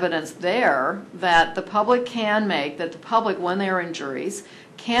solid evidence there that the public, when they are in juries,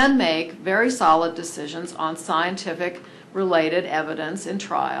 can make very solid decisions on scientific related evidence in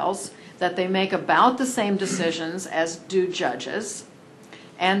trials, that they make about the same decisions as do judges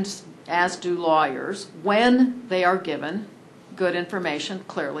and as do lawyers when they are given good information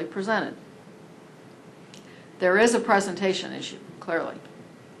clearly presented. There is a presentation issue, clearly.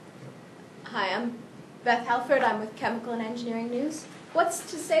 Hi, I'm Beth Halford. I'm with Chemical and Engineering News. What's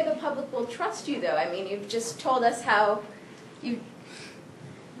to say the public will trust you, though? I mean, you've just told us how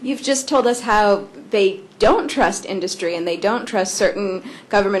they don't trust industry and they don't trust certain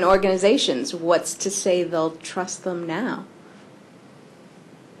government organizations. What's to say they'll trust them now?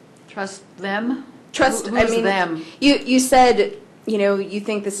 Trust them? Trust. Who's I mean, them? You said you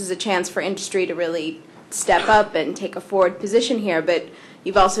think this is a chance for industry to really step up and take a forward position here, but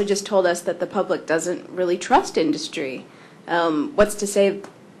you've also just told us that the public doesn't really trust industry. What's to say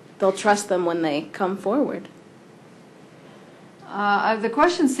they'll trust them when they come forward? The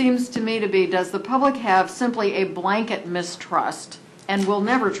question seems to me to be, does the public have simply a blanket mistrust and will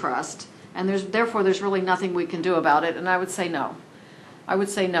never trust, and therefore there's really nothing we can do about it? And I would say no. I would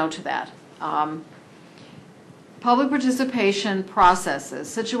say no to that. Public participation processes,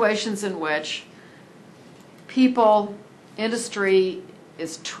 situations in which people, industry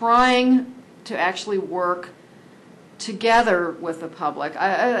is trying to actually work together with the public.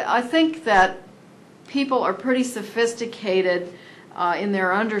 I think that people are pretty sophisticated in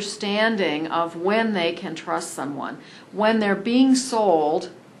their understanding of when they can trust someone. When they're being sold,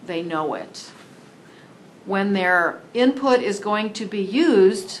 they know it. When their input is going to be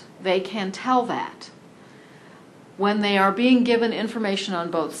used, they can tell that. When they are being given information on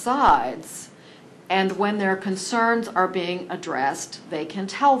both sides, and when their concerns are being addressed, they can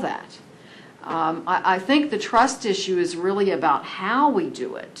tell that. I think the trust issue is really about how we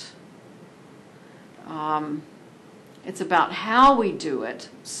do it. It's about how we do it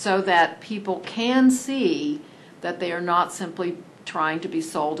so that people can see that they are not simply trying to be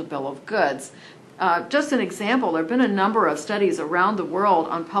sold a bill of goods. Just an example, there have been a number of studies around the world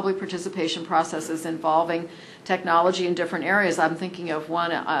on public participation processes involving technology in different areas. I'm thinking of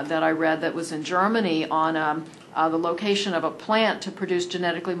one that I read that was in Germany on the location of a plant to produce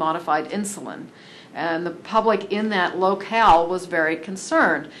genetically modified insulin. And the public in that locale was very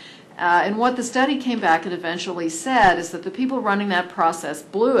concerned. And what the study came back and eventually said is that the people running that process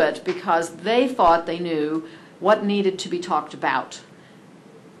blew it because they thought they knew what needed to be talked about.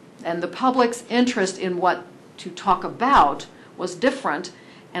 And the public's interest in what to talk about was different,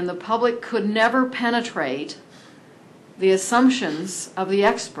 and the public could never penetrate the assumptions of the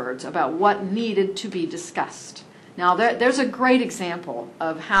experts about what needed to be discussed. Now, there's a great example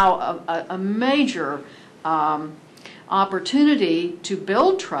of how a major opportunity to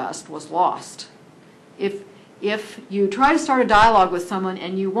build trust was lost. If you try to start a dialogue with someone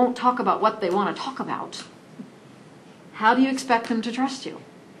and you won't talk about what they want to talk about, how do you expect them to trust you?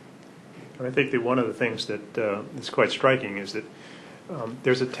 I think that one of the things that is quite striking is that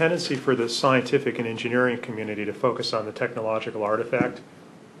there's a tendency for the scientific and engineering community to focus on the technological artifact,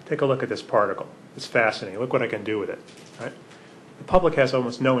 take a look at this particle. It's fascinating. Look what I can do with it. Right? The public has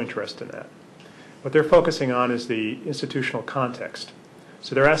almost no interest in that. What they're focusing on is the institutional context.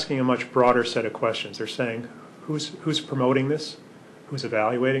 So they're asking a much broader set of questions. They're saying, who's promoting this? Who's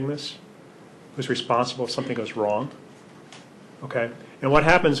evaluating this? Who's responsible if something goes wrong? Okay? And what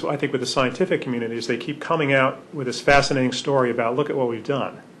happens, I think, with the scientific community is they keep coming out with this fascinating story about, look at what we've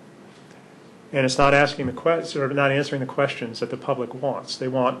done. And it's not asking not answering the questions that the public wants. They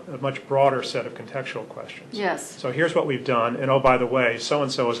want a much broader set of contextual questions. Yes. So here's what we've done, and oh, by the way,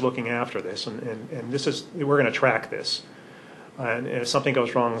 so-and-so is looking after this, and this is, we're going to track this. And if something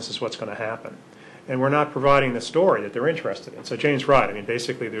goes wrong, this is what's going to happen. And we're not providing the story that they're interested in. So Jane's right. I mean,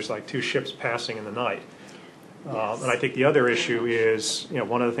 basically, there's like two ships passing in the night. And I think the other issue is,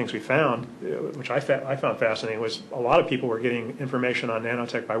 one of the things we found, which I found fascinating, was a lot of people were getting information on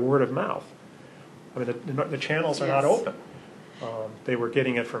nanotech by word of mouth. I mean, the channels are not open. They were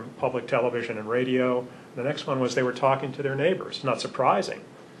getting it from public television and radio. The next one was they were talking to their neighbors. Not surprising.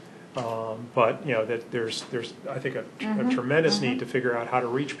 But that there's I think a tremendous need to figure out how to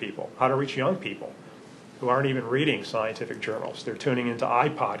reach people, how to reach young people who aren't even reading scientific journals. They're tuning into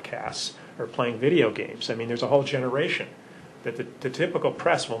iPodcasts or playing video games. I mean, there's a whole generation that the typical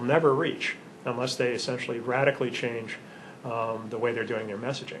press will never reach unless they essentially radically change the way they're doing their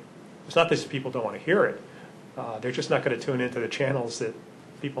messaging. It's not that people don't want to hear it. They're just not going to tune into the channels that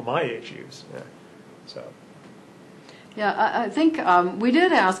people my age use. Yeah, I think we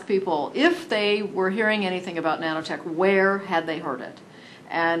did ask people if they were hearing anything about nanotech, where had they heard it?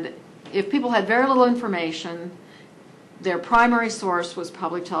 And if people had very little information, their primary source was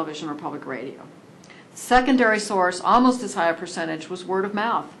public television or public radio. Secondary source, almost as high a percentage, was word of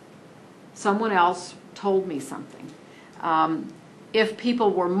mouth. Someone else told me something. If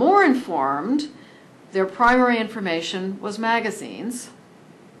people were more informed, their primary information was magazines,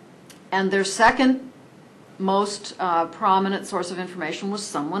 and their second most prominent source of information was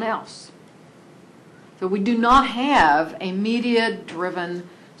someone else. So we do not have a media-driven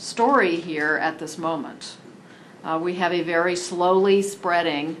story here at this moment. We have a very slowly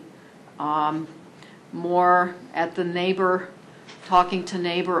spreading, more at the neighbor talking to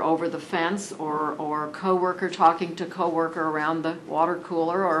neighbor over the fence, or coworker talking to coworker around the water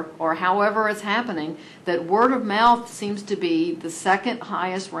cooler, or however it's happening, that word of mouth seems to be the second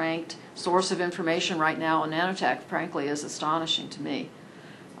highest ranked source of information right now in nanotech. Frankly, is astonishing to me.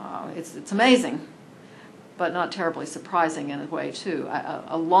 It's amazing, but not terribly surprising in a way too.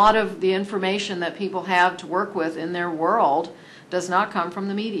 A lot of the information that people have to work with in their world does not come from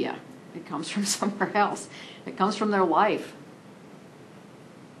the media. It comes from somewhere else. It comes from their life.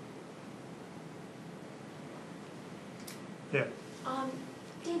 Yeah.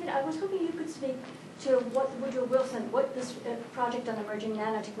 David, I was hoping you could speak to what Woodrow Wilson, what this project on emerging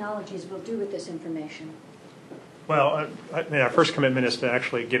nanotechnologies will do with this information. Well, our first commitment is to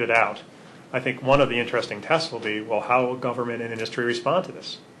actually get it out. I think one of the interesting tests will be, well, how will government and industry respond to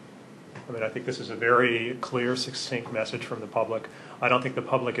this? I mean, I think this is a very clear, succinct message from the public. I don't think the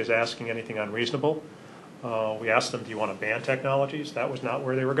public is asking anything unreasonable. We asked them, do you want to ban technologies? That was not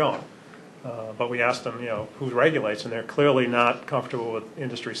where they were going. But we asked them, who regulates, and they're clearly not comfortable with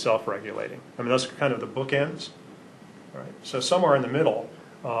industry self-regulating. I mean, those are kind of the bookends. Right? So somewhere in the middle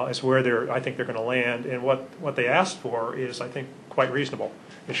is where I think they're going to land, and what they asked for is, I think, quite reasonable.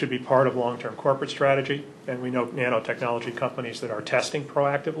 It should be part of long-term corporate strategy, and we know nanotechnology companies that are testing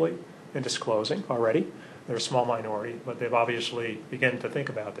proactively and disclosing already. They're a small minority, but they've obviously begun to think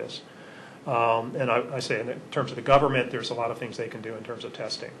about this. And I say, in terms of the government, there's a lot of things they can do in terms of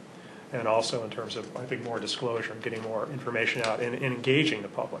testing. And also in terms of, I think, more disclosure and getting more information out and engaging the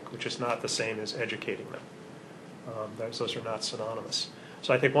public, which is not the same as educating them. Those are not synonymous.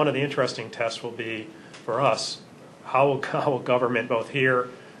 So I think one of the interesting tests will be, for us, how will government, both here,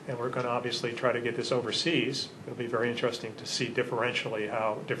 and we're going to obviously try to get this overseas, it'll be very interesting to see differentially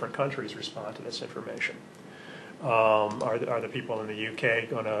how different countries respond to this information. Are the people in the UK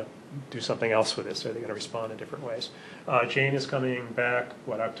going to do something else with this? Are they going to respond in different ways? Jane is coming back,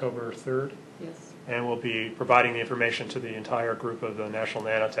 October 3rd? Yes. And will be providing the information to the entire group of the National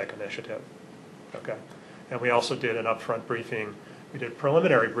Nanotech Initiative. Okay. And we also did an upfront briefing. We did a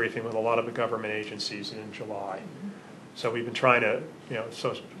preliminary briefing with a lot of the government agencies in July. Mm-hmm. So we've been trying to,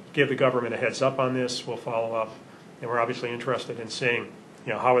 give the government a heads up on this. We'll follow up. And we're obviously interested in seeing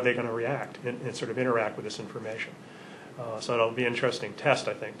how are they going to react and sort of interact with this information. So it'll be an interesting test,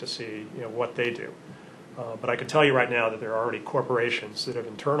 I think, to see what they do. But I can tell you right now that there are already corporations that have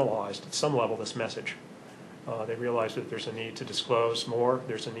internalized at some level this message. They realize that there's a need to disclose more.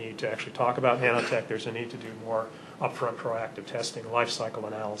 There's a need to actually talk about nanotech. There's a need to do more upfront proactive testing, life cycle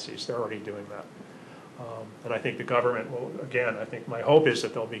analyses. They're already doing that. And I think the government will, again, I think my hope is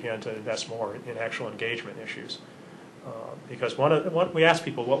that they'll begin to invest more in actual engagement issues. Because we asked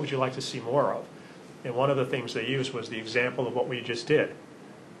people, what would you like to see more of? And one of the things they used was the example of what we just did.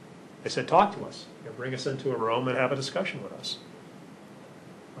 They said, talk to us. Bring us into a room and have a discussion with us.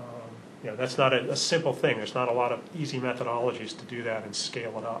 That's not a simple thing. There's not a lot of easy methodologies to do that and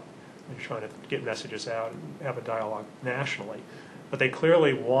scale it up. They're trying to get messages out and have a dialogue nationally. But they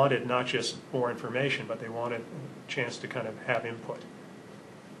clearly wanted not just more information, but they wanted a chance to kind of have input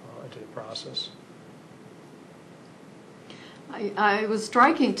into the process. It was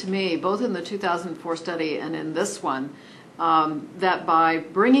striking to me, both in the 2004 study and in this one, that by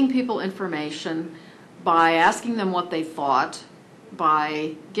bringing people information, by asking them what they thought,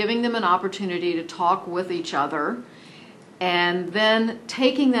 by giving them an opportunity to talk with each other, and then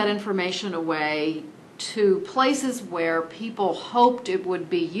taking that information away to places where people hoped it would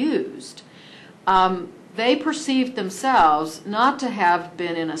be used, they perceived themselves not to have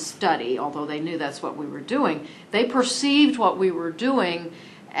been in a study, although they knew that's what we were doing. They perceived what we were doing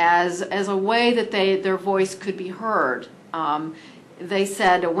as a way that their voice could be heard. They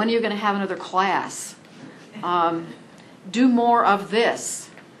said, when are you going to have another class? Do more of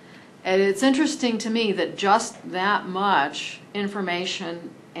this. And it's interesting to me that just that much information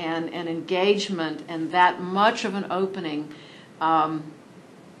and engagement and that much of an opening,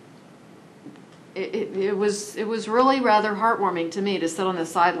 it was really rather heartwarming to me to sit on the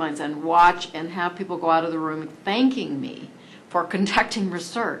sidelines and watch and have people go out of the room thanking me for conducting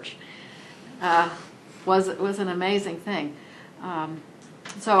research. Was an amazing thing.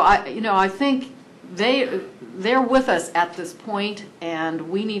 So I think they're with us at this point, and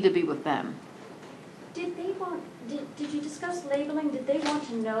we need to be with them. Did you discuss labeling? Did they want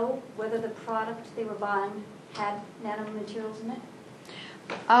to know whether the product they were buying had nanomaterials in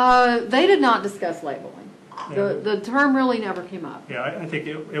it? They did not discuss labeling. The term really never came up. Yeah, I think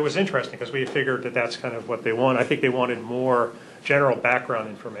it was interesting because we figured that that's kind of what they want. I think they wanted more general background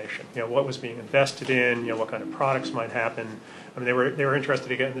information. What was being invested in, what kind of products might happen. I mean, they were interested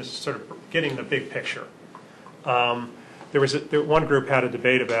in getting this sort of getting the big picture. One group had a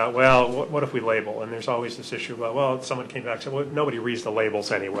debate about, well, what if we label? And there's always this issue about, well, someone came back and said, well, nobody reads the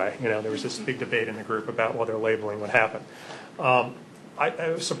labels anyway. There was this big debate in the group about whether labeling would happen.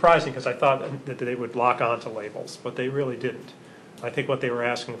 It was surprising because I thought that they would lock on to labels, but they really didn't. I think what they were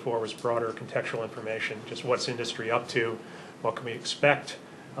asking for was broader contextual information, just what's industry up to, what can we expect,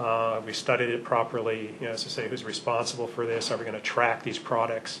 have we studied it properly, as to say who's responsible for this, are we going to track these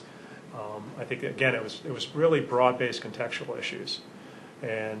products. I think, again, it was really broad-based contextual issues,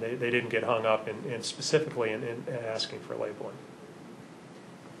 and they didn't get hung up specifically in asking for labeling.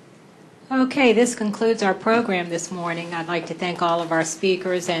 Okay, this concludes our program this morning. I'd like to thank all of our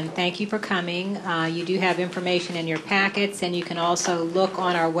speakers and thank you for coming. You do have information in your packets, and you can also look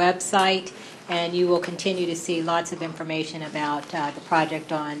on our website, and you will continue to see lots of information about the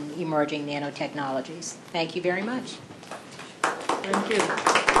project on emerging nanotechnologies. Thank you very much. Thank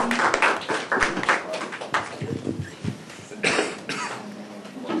you.